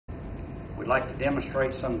We'd like to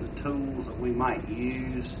demonstrate some of the tools that we might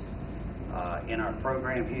use in our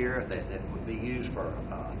program here that would be used for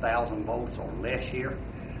 1,000 volts or less here.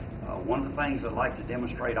 One of the things I'd like to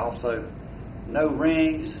demonstrate also, no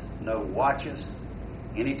rings, no watches.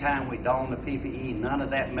 Anytime we don the PPE, none of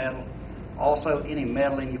that metal. Also, any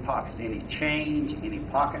metal in your pockets, any change, any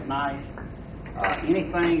pocket knife,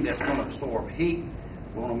 anything that's going to absorb heat.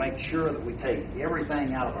 We want to make sure that we take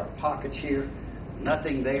everything out of our pockets here,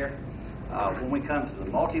 nothing there. When we come to the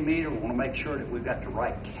multimeter, we want to make sure that we've got the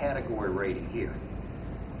right category rating here.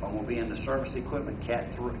 I'm going to be in the service equipment Cat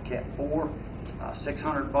 4,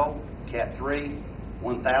 600 volt, Cat 3,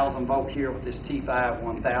 1000 volt here with this T5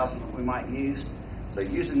 1000 that we might use. So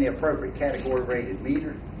using the appropriate category rated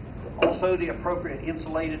meter, also the appropriate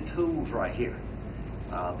insulated tools right here.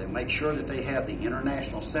 They make sure that they have the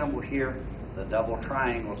international symbol here, the double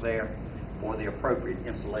triangles there for the appropriate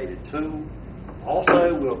insulated tool.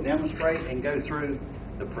 Also, we'll demonstrate and go through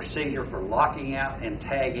the procedure for locking out and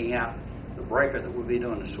tagging out the breaker that we'll be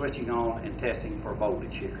doing the switching on and testing for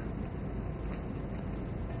voltage here.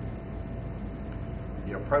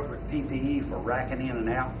 The appropriate PPE for racking in and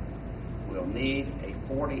out. We'll need a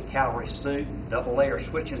 40 calorie suit, double layer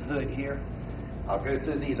switching hood here. I'll go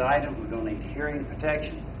through these items. We're going to need hearing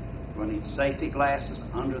protection. We're going to need safety glasses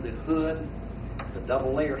under the hood, the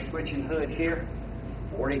double layer switching hood here,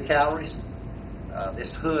 40 calories.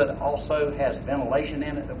 This hood also has ventilation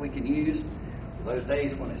in it that we can use for those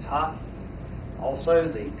days when it's hot.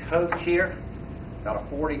 Also, the coat here, got a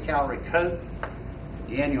 40 calorie coat.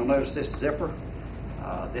 Again, you'll notice this zipper.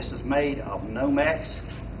 This is made of Nomex,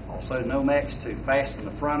 also Nomex to fasten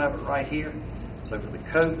the front of it right here. So for the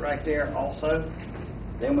coat right there also.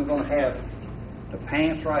 Then we're going to have the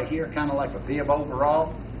pants right here, kind of like a bib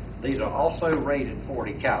overall. These are also rated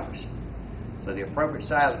 40 calories. So the appropriate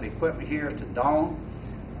size of the equipment here is to don.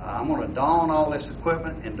 I'm going to don all this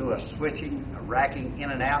equipment and do a switching, a racking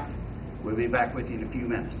in and out. We'll be back with you in a few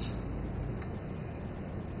minutes.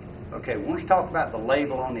 Okay, we want to talk about the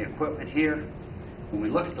label on the equipment here. When we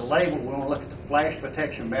look at the label, we want to look at the flash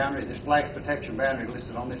protection boundary. This flash protection boundary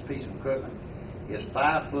listed on this piece of equipment is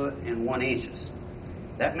 5 foot and 1 inches.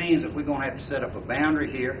 That means that we're going to have to set up a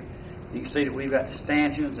boundary here. You can see that we've got the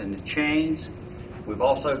stanchions and the chains. We've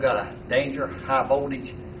also got a danger, high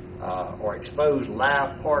voltage, or exposed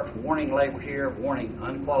live parts warning label here, warning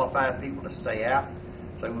unqualified people to stay out.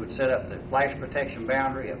 So we would set up the flash protection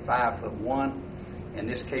boundary at 5 foot 1, in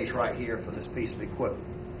this case right here for this piece of equipment.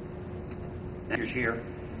 Here's here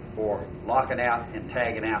for locking out and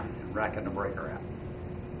tagging out and racking the breaker out.